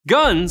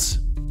Guns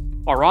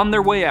are on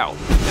their way out,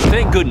 and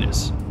thank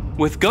goodness.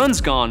 With guns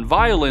gone,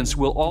 violence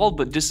will all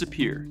but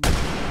disappear.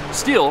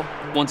 Still,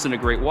 once in a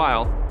great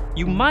while,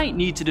 you might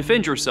need to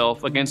defend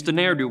yourself against a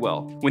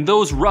ne'er-do-well. When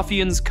those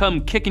ruffians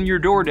come kicking your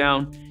door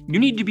down, you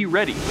need to be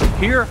ready.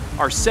 Here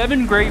are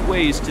 7 great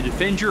ways to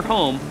defend your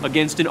home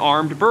against an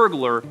armed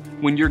burglar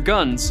when your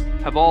guns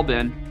have all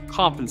been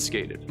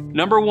confiscated.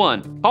 Number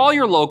 1, call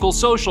your local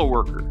social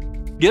worker.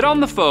 Get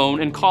on the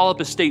phone and call up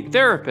a state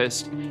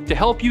therapist to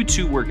help you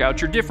two work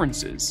out your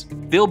differences.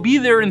 They'll be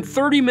there in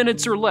 30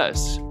 minutes or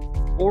less,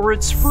 or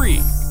it's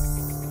free.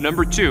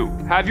 Number 2,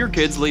 have your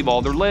kids leave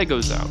all their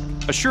Legos out.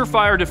 A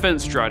surefire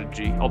defense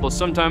strategy, although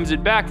sometimes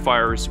it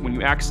backfires when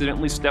you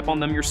accidentally step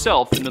on them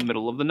yourself in the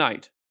middle of the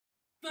night.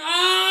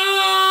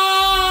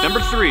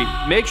 Number 3,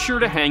 make sure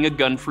to hang a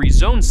gun-free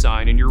zone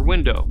sign in your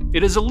window.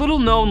 It is a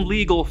little-known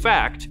legal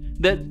fact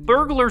that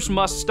burglars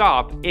must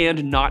stop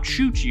and not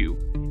shoot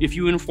you if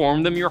you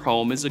inform them your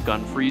home is a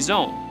gun-free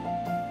zone.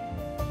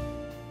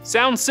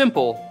 Sounds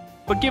simple,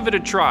 but give it a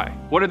try.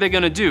 What are they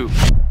gonna do?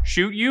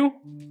 Shoot you?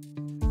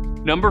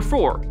 Number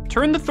 4,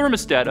 turn the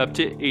thermostat up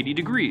to 80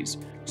 degrees,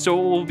 so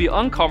it will be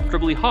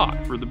uncomfortably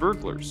hot for the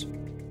burglars.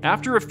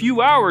 After a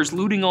few hours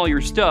looting all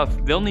your stuff,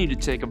 they'll need to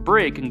take a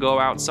break and go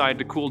outside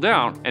to cool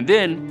down, and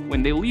then,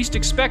 when they least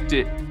expect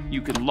it,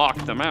 you can lock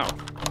them out.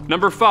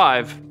 Number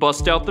 5,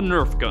 bust out the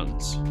Nerf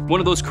guns. One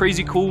of those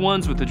crazy cool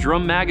ones with the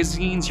drum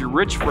magazines your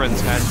rich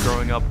friends had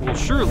growing up will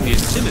surely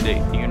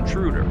intimidate the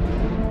intruder.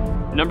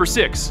 Number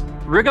 6,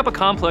 rig up a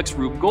complex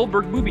Rube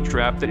Goldberg booby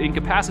trap that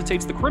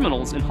incapacitates the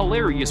criminals in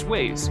hilarious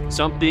ways.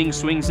 Something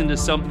swings into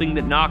something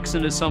that knocks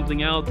into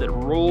something out that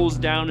rolls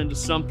down into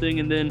something,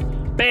 and then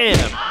BAM!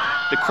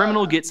 The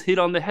criminal gets hit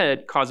on the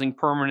head, causing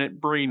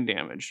permanent brain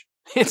damage.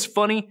 It's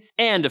funny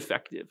and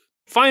effective.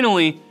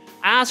 Finally,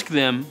 ask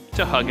them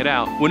to hug it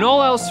out. When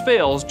all else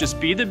fails, just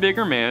be the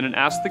bigger man and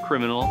ask the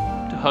criminal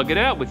to hug it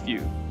out with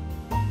you.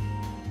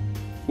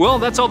 Well,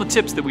 that's all the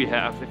tips that we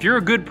have. If you're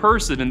a good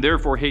person and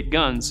therefore hate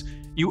guns,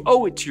 you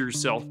owe it to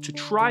yourself to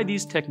try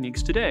these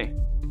techniques today.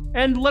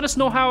 And let us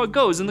know how it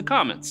goes in the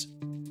comments.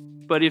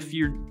 But if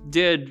you're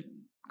dead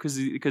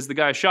because the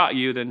guy shot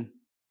you, then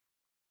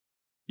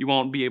you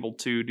won't be able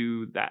to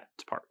do that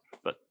part.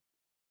 But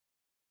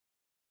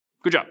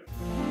good job.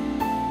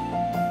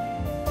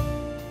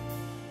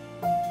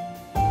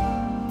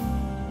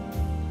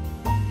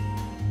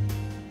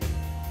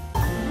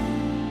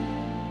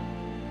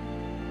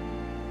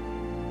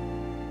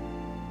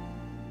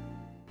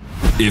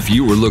 If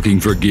you are looking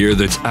for gear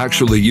that's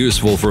actually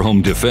useful for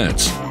home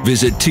defense,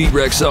 visit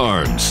T.Rex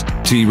Arms.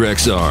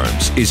 T.Rex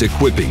Arms is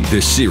equipping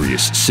the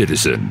serious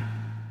citizen.